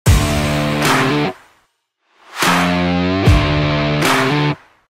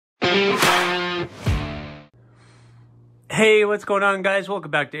Hey, what's going on, guys? Welcome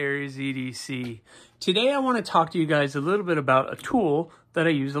back to Aries EDC. Today I want to talk to you guys a little bit about a tool that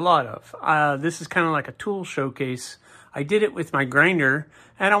I use a lot of. This is kind of like a tool showcase. I did it with my grinder,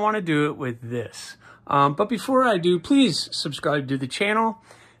 and I want to do it with this. But before I do, please subscribe to the channel.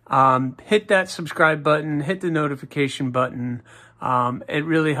 Hit that subscribe button, hit the notification button. It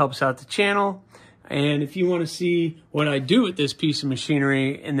really helps out the channel. And if you want to see what I do with this piece of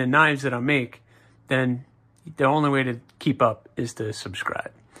machinery and the knives that I make, then the only way to keep up is to subscribe.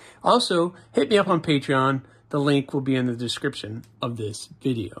 Also, hit me up on Patreon. The link will be in the description of this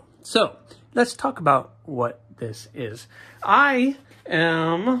video. So, let's talk about what this is. I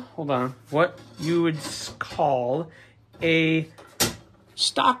am, what you would call a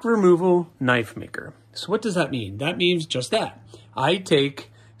stock removal knife maker. So what does that mean? That means just that. I take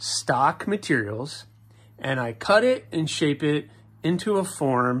stock materials and I cut it and shape it into a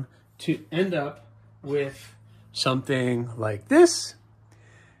form to end up with something like this,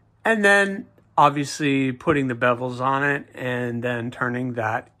 and then obviously putting the bevels on it and then turning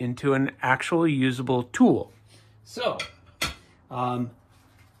that into an actual usable tool. So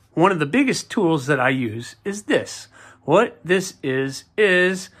one of the biggest tools that I use is this. What this is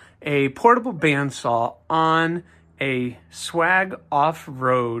a portable bandsaw on a swag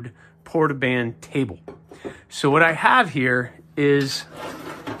off-road portaband table. So what I have here is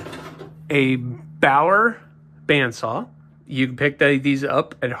a Bauer bandsaw. You can pick these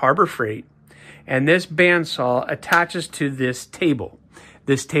up at Harbor Freight, and this bandsaw attaches to this table.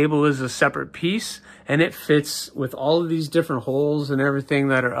 This table is a separate piece, and it fits with all of these different holes and everything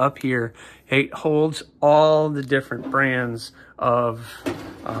that are up here. It holds all the different brands of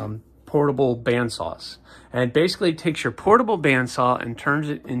portable bandsaws, and it basically takes your portable bandsaw and turns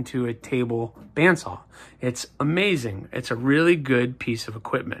it into a table bandsaw. It's amazing. It's a really good piece of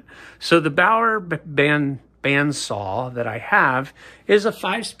equipment. So the Bauer bandsaw that I have is a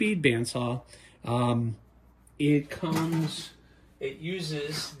 5-speed bandsaw. It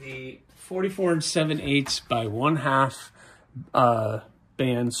uses the 44 7/8 by 1/2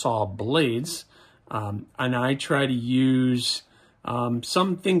 bandsaw blades. And I try to use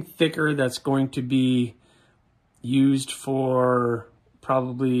something thicker that's going to be used for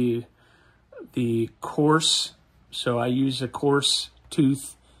probably the coarse. So I use a coarse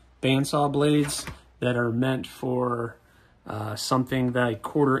tooth bandsaw blades that are meant for something like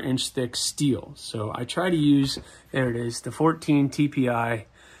 1/4 inch thick steel. So I try to use, there it is, the 14 TPI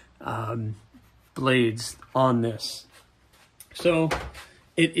blades on this. So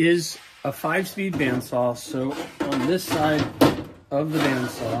it is a 5-speed bandsaw. So on this side of the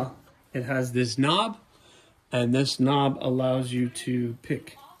bandsaw, it has this knob, and this knob allows you to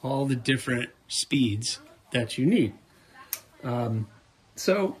pick all the different speeds that you need.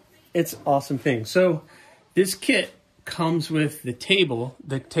 So it's an awesome thing. So this kit comes with the table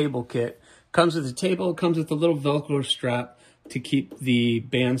kit. Comes with the table, comes with a little Velcro strap to keep the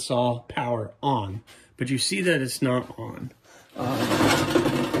bandsaw power on. But you see that it's not on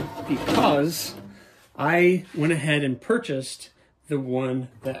because I went ahead and purchased the one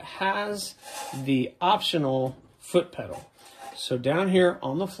that has the optional foot pedal. So down here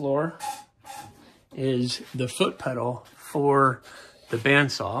on the floor is the foot pedal for the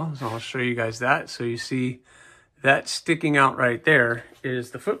bandsaw. So I'll show you guys that. So you see that sticking out right there is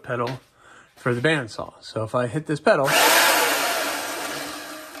the foot pedal for the bandsaw. So if I hit this pedal,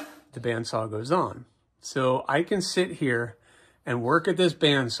 the bandsaw goes on. So I can sit here and work at this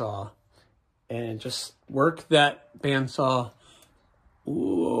bandsaw and just work that bandsaw.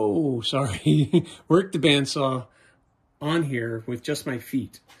 Whoa, sorry. Work the bandsaw on here with just my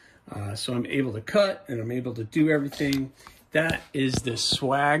feet. So I'm able to cut and I'm able to do everything. That is the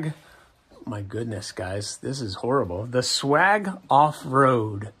Swag. My goodness, guys, this is horrible. The Swag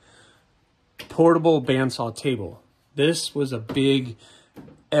Off-Road portable bandsaw table. This was a big,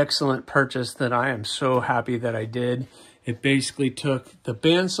 excellent purchase that I am so happy that I did. It basically took the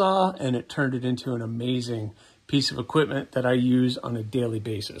bandsaw and it turned it into an amazing piece of equipment that I use on a daily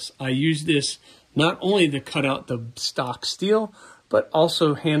basis. I use this not only to cut out the stock steel, but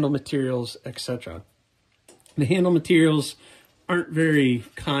also handle materials, etc. The handle materials aren't very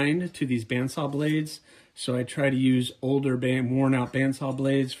kind to these bandsaw blades, so I try to use older worn out bandsaw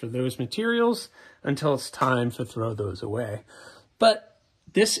blades for those materials until it's time to throw those away. But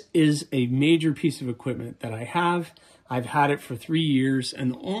this is a major piece of equipment that I have. I've had it for 3 years,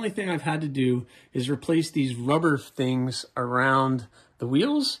 and the only thing I've had to do is replace these rubber things around the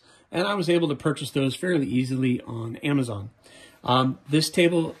wheels, and I was able to purchase those fairly easily on Amazon. This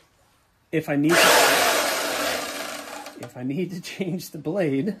table, if I need to change the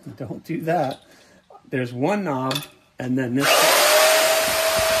blade, don't do that. There's one knob And then this,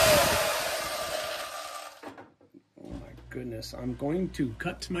 oh my goodness, I'm going to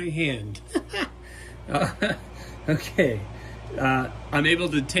cut my hand. Okay, I'm able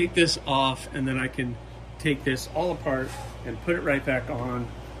to take this off, and then I can take this all apart and put it right back on,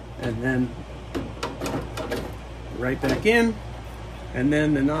 and then right back in, and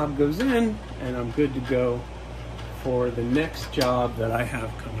then the knob goes in, and I'm good to go for the next job that I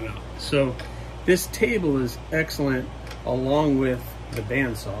have coming up. So this table is excellent along with the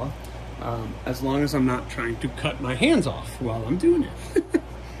bandsaw, as long as I'm not trying to cut my hands off while I'm doing it.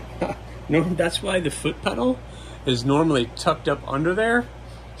 No, that's why the foot pedal is normally tucked up under there,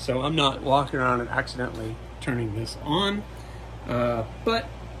 so I'm not walking around and accidentally turning this on, but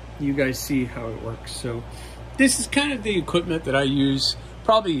you guys see how it works. So this is kind of the equipment that I use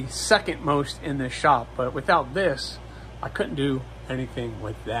probably second most in this shop, but without this, I couldn't do anything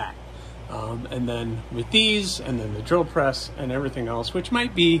with that. And then with these, and then the drill press and everything else, which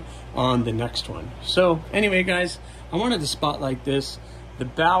might be on the next one. So anyway, guys, I wanted to spotlight this. The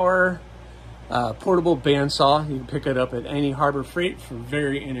Bauer portable bandsaw. You can pick it up at any Harbor Freight for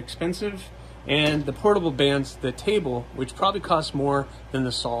very inexpensive. And the portable bands, the table, which probably costs more than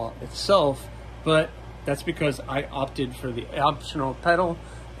the saw itself, but that's because I opted for the optional pedal,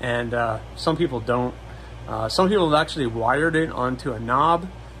 and some people don't. Some people have actually wired it onto a knob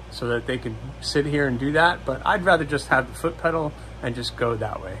so that they can sit here and do that, but I'd rather just have the foot pedal and just go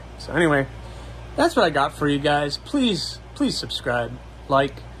that way. So anyway, that's what I got for you guys. Please subscribe,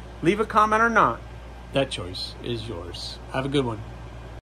 like, leave a comment or not. That choice is yours. Have a good one.